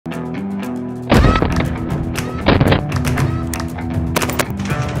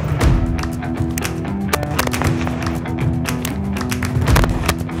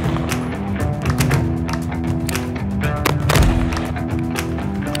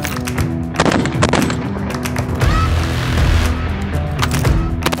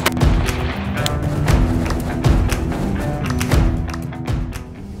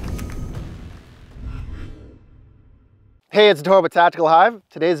Hey, it's Dorr with Tactical Hyve.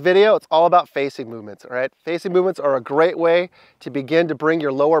 Today's video, it's all about facing movements, all right? Facing movements are a great way to begin to bring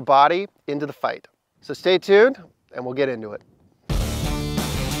your lower body into the fight. So stay tuned and we'll get into it.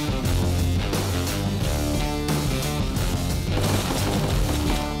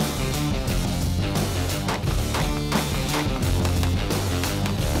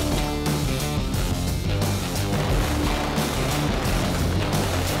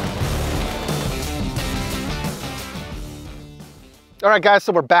 All right, guys,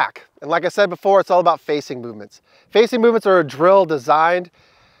 so we're back. And like I said before, it's all about facing movements. Facing movements are a drill designed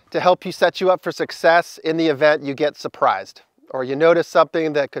to help you set you up for success in the event you get surprised or you notice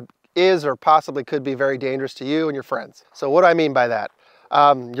something that is or possibly could be very dangerous to you and your friends. So what do I mean by that?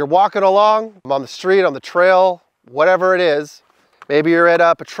 You're walking along, on the street, on the trail, whatever it is. Maybe you're at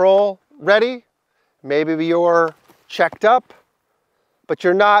a patrol ready. Maybe you're checked up, but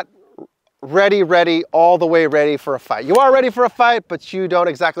you're not ready, all the way ready for a fight. You are ready for a fight, but you don't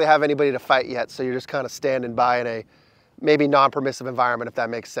exactly have anybody to fight yet, so you're just kind of standing by in a maybe non-permissive environment, if that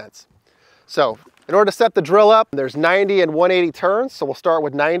makes sense. So in order to set the drill up, there's 90 and 180 turns, so we'll start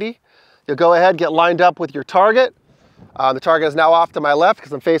with 90. You'll go ahead, get lined up with your target. The target is now off to my left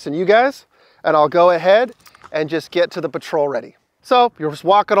because I'm facing you guys, and I'll go ahead and just get to the patrol ready. So you're just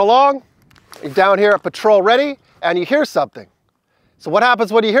walking along, you're down here at patrol ready, and you hear something. So what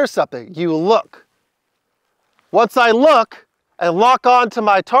happens when you hear something? You look. Once I look and lock on to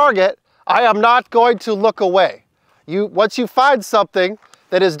my target, I am not going to look away. Once you find something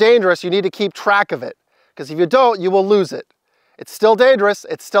that is dangerous, you need to keep track of it. Because if you don't, you will lose it. It's still dangerous,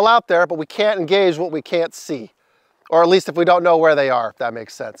 it's still out there, but we can't engage what we can't see. Or at least if we don't know where they are, if that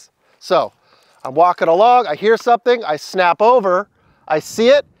makes sense. So I'm walking along, I hear something, I snap over, I see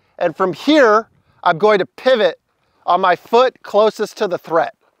it, and from here, I'm going to pivot on my foot closest to the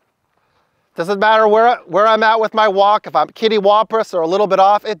threat. Doesn't matter where I'm at with my walk. If I'm kitty-wampus or a little bit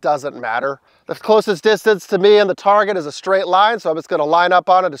off, it doesn't matter. The closest distance to me and the target is a straight line, so I'm just gonna line up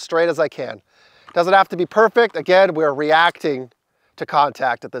on it as straight as I can. Doesn't have to be perfect. Again, we're reacting to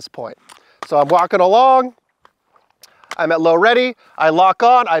contact at this point. So I'm walking along, I'm at low ready, I lock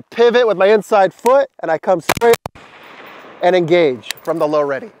on, I pivot with my inside foot, and I come straight and engage from the low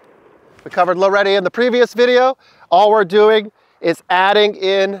ready. We covered low ready in the previous video. All we're doing is adding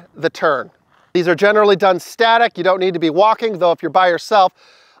in the turn. These are generally done static. You don't need to be walking, though if you're by yourself,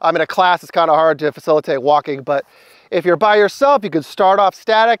 in a class, it's kind of hard to facilitate walking, but if you're by yourself, you can start off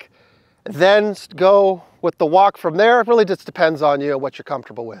static, then go with the walk from there. It really just depends on you and what you're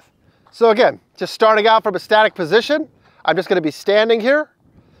comfortable with. So again, just starting out from a static position, I'm just gonna be standing here.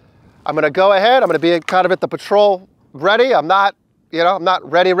 I'm gonna go ahead, I'm gonna be kind of at the patrol ready. I'm not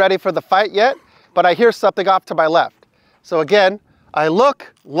ready for the fight yet, but I hear something off to my left. So again, I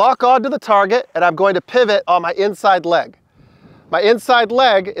look, lock onto the target, and I'm going to pivot on my inside leg. My inside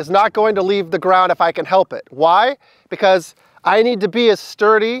leg is not going to leave the ground if I can help it. Why? Because I need to be as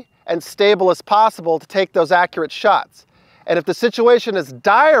sturdy and stable as possible to take those accurate shots. And if the situation is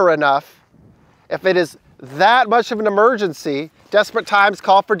dire enough, if it is that much of an emergency, desperate times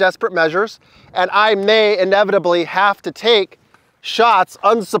call for desperate measures, and I may inevitably have to take shots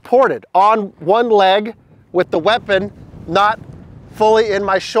unsupported on one leg with the weapon not fully in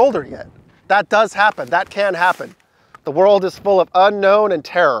my shoulder yet. That does happen. That can happen. The world is full of unknown and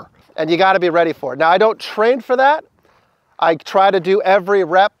terror, and you got to be ready for it. Now, I don't train for that. I try to do every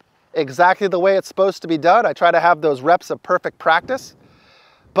rep exactly the way it's supposed to be done. I try to have those reps of perfect practice.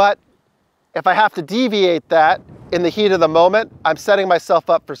 But if I have to deviate that in the heat of the moment, I'm setting myself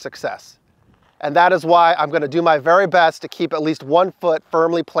up for success. And that is why I'm going to do my very best to keep at least one foot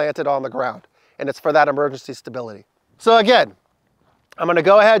firmly planted on the ground. And it's for that emergency stability. So again, I'm going to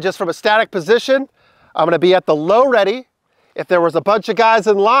go ahead just from a static position. I'm going to be at the low ready. If there was a bunch of guys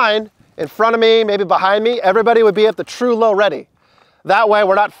in line in front of me, maybe behind me, everybody would be at the true low ready. That way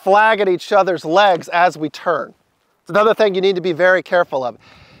we're not flagging each other's legs as we turn. It's another thing you need to be very careful of.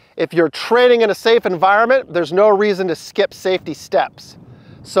 If you're training in a safe environment, there's no reason to skip safety steps.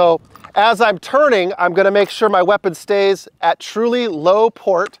 So as I'm turning, I'm going to make sure my weapon stays at truly low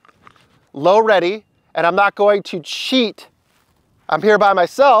port, low ready, and I'm not going to cheat. I'm here by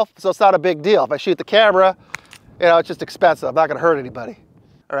myself, so it's not a big deal. If I shoot the camera, it's just expensive. I'm not going to hurt anybody.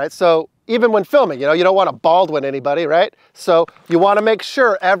 All right, so even when filming, you don't want to Baldwin anybody, right? So you want to make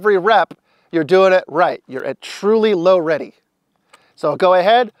sure every rep you're doing it right. You're at truly low ready. So go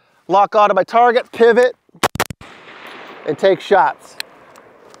ahead, lock onto my target, pivot, and take shots.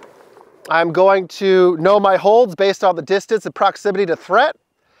 I'm going to know my holds based on the distance and proximity to threat,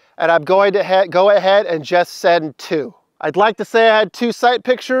 and I'm going to go ahead and just send two. I'd like to say I had 2 sight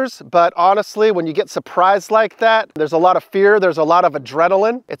pictures, but honestly, when you get surprised like that, there's a lot of fear, there's a lot of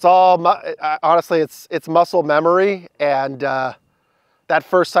adrenaline. It's all, honestly, it's muscle memory, and that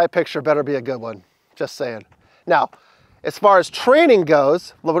first sight picture better be a good one, just saying. Now, as far as training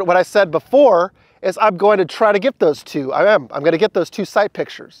goes, what I said before is I'm going to try to get those 2. I'm going to get those 2 sight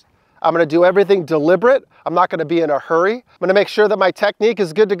pictures. I'm going to do everything deliberate. I'm not going to be in a hurry. I'm going to make sure that my technique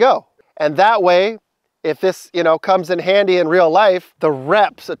is good to go. And that way, if this, comes in handy in real life, the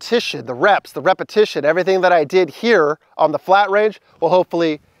repetition, everything that I did here on the flat range will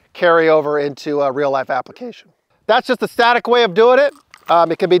hopefully carry over into a real life application. That's just a static way of doing it.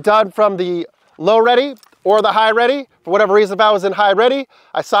 It can be done from the low ready or the high ready. For whatever reason, if I was in high ready,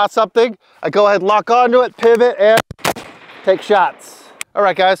 I saw something, I go ahead and lock onto it, pivot, and take shots. All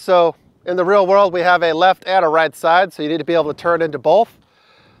right, guys, so in the real world, we have a left and a right side, so you need to be able to turn into both.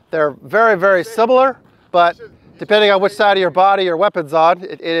 They're very, very similar, but depending on which side of your body your weapon's on,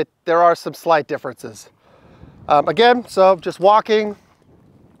 there are some slight differences. Again, so just walking,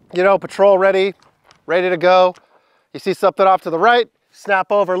 patrol ready to go. You see something off to the right,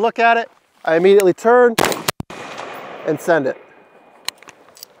 snap over, look at it. I immediately turn and send it.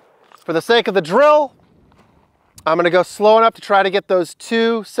 For the sake of the drill, I'm going to go slow enough to try to get those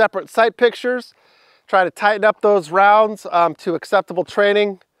 2 separate sight pictures. Try to tighten up those rounds to acceptable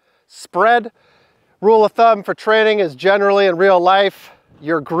training spread. Rule of thumb for training is generally in real life,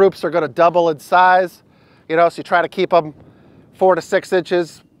 your groups are going to double in size. So you try to keep them 4 to 6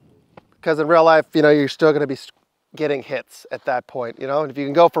 inches, because in real life, you're still going to be getting hits at that point, and if you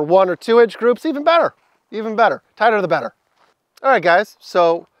can go for 1 or 2 inch groups, even better, tighter the better. All right, guys,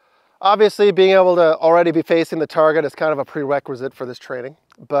 so obviously being able to already be facing the target is kind of a prerequisite for this training,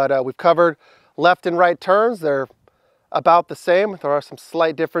 but we've covered left and right turns. They're about the same. There are some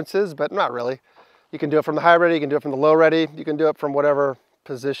slight differences, but not really. You can do it from the high ready, you can do it from the low ready, you can do it from whatever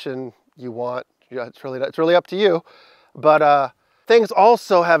position you want. It's really up to you, but things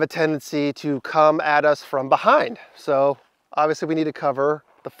also have a tendency to come at us from behind. So obviously we need to cover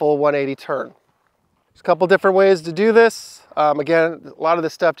the full 180 turn. There's a couple different ways to do this. Again, a lot of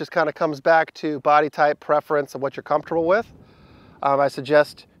this stuff just kind of comes back to body type, preference, and what you're comfortable with. I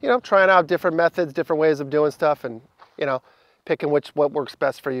suggest, trying out different methods, different ways of doing stuff, and, picking what works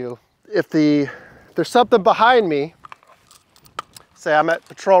best for you. If there's something behind me, say I'm at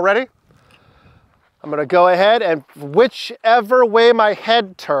patrol ready, I'm going to go ahead and whichever way my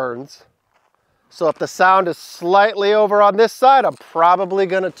head turns, so if the sound is slightly over on this side, I'm probably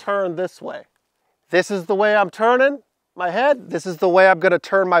going to turn this way. This is the way I'm turning my head. This is the way I'm going to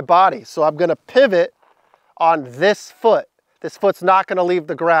turn my body. So I'm going to pivot on this foot. This foot's not going to leave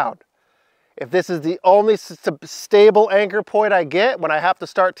the ground. If this is the only stable anchor point I get when I have to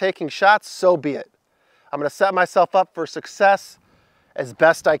start taking shots, so be it. I'm going to set myself up for success as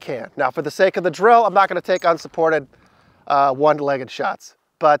best I can. Now, for the sake of the drill, I'm not going to take unsupported one-legged shots.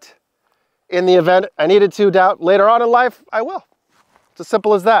 But in the event I needed to later on in life, I will. It's as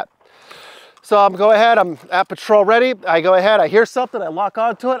simple as that. So I'm at patrol ready. I go ahead, I hear something, I lock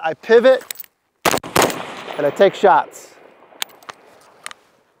onto it, I pivot, and I take shots.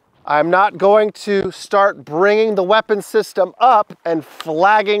 I'm not going to start bringing the weapon system up and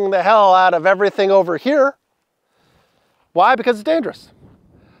flagging the hell out of everything over here. Why? Because it's dangerous.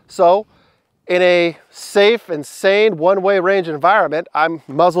 So in a safe and sane one-way range environment,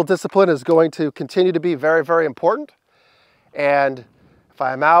 muzzle discipline is going to continue to be very, very important. And if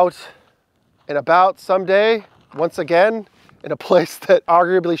I'm out and about someday, once again, in a place that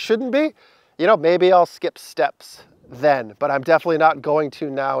arguably shouldn't be, maybe I'll skip steps then, but I'm definitely not going to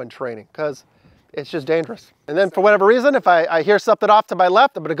now in training because it's just dangerous. And then for whatever reason, if I hear something off to my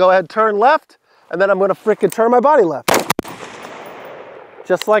left, I'm gonna go ahead and turn left, and then I'm gonna freaking turn my body left.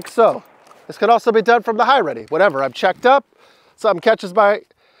 Just like so. This could also be done from the high ready, whatever. I'm checked up, something catches my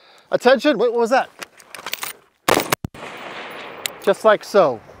attention. Wait, what was that? Just like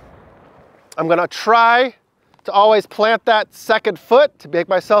so. I'm gonna try to always plant that second foot to make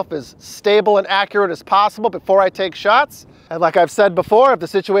myself as stable and accurate as possible before I take shots. And like I've said before, if the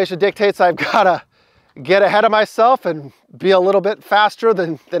situation dictates I've gotta get ahead of myself and be a little bit faster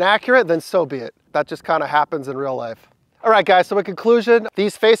than accurate, then so be it. That just kind of happens in real life. All right, guys, so in conclusion,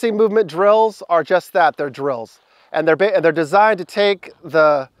 these facing movement drills are just that, they're drills. And they're designed to take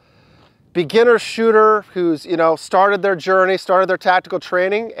the beginner shooter who's, started their journey, started their tactical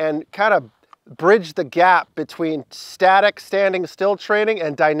training, and kind of bridge the gap between static standing still training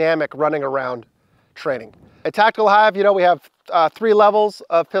and dynamic running around training. At Tactical Hyve, we have 3 levels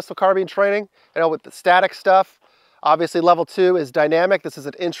of pistol carbine training. With the static stuff, obviously level 2 is dynamic. This is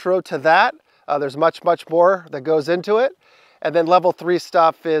an intro to that. There's much more that goes into it. And then level 3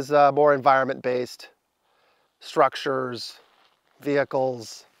 stuff is more environment-based. Structures,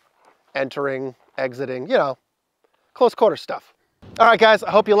 vehicles, entering, exiting, you know, close quarter stuff. All right, guys,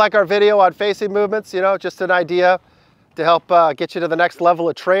 I hope you like our video on facing movements. You know, just an idea to help get you to the next level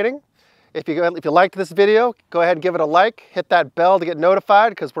of training. If you liked this video, go ahead and give it a like. Hit that bell to get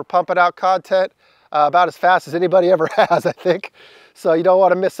notified because we're pumping out content about as fast as anybody ever has, I think. So you don't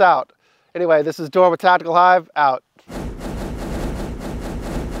want to miss out. Anyway, this is Dorr with Tactical Hyve, out.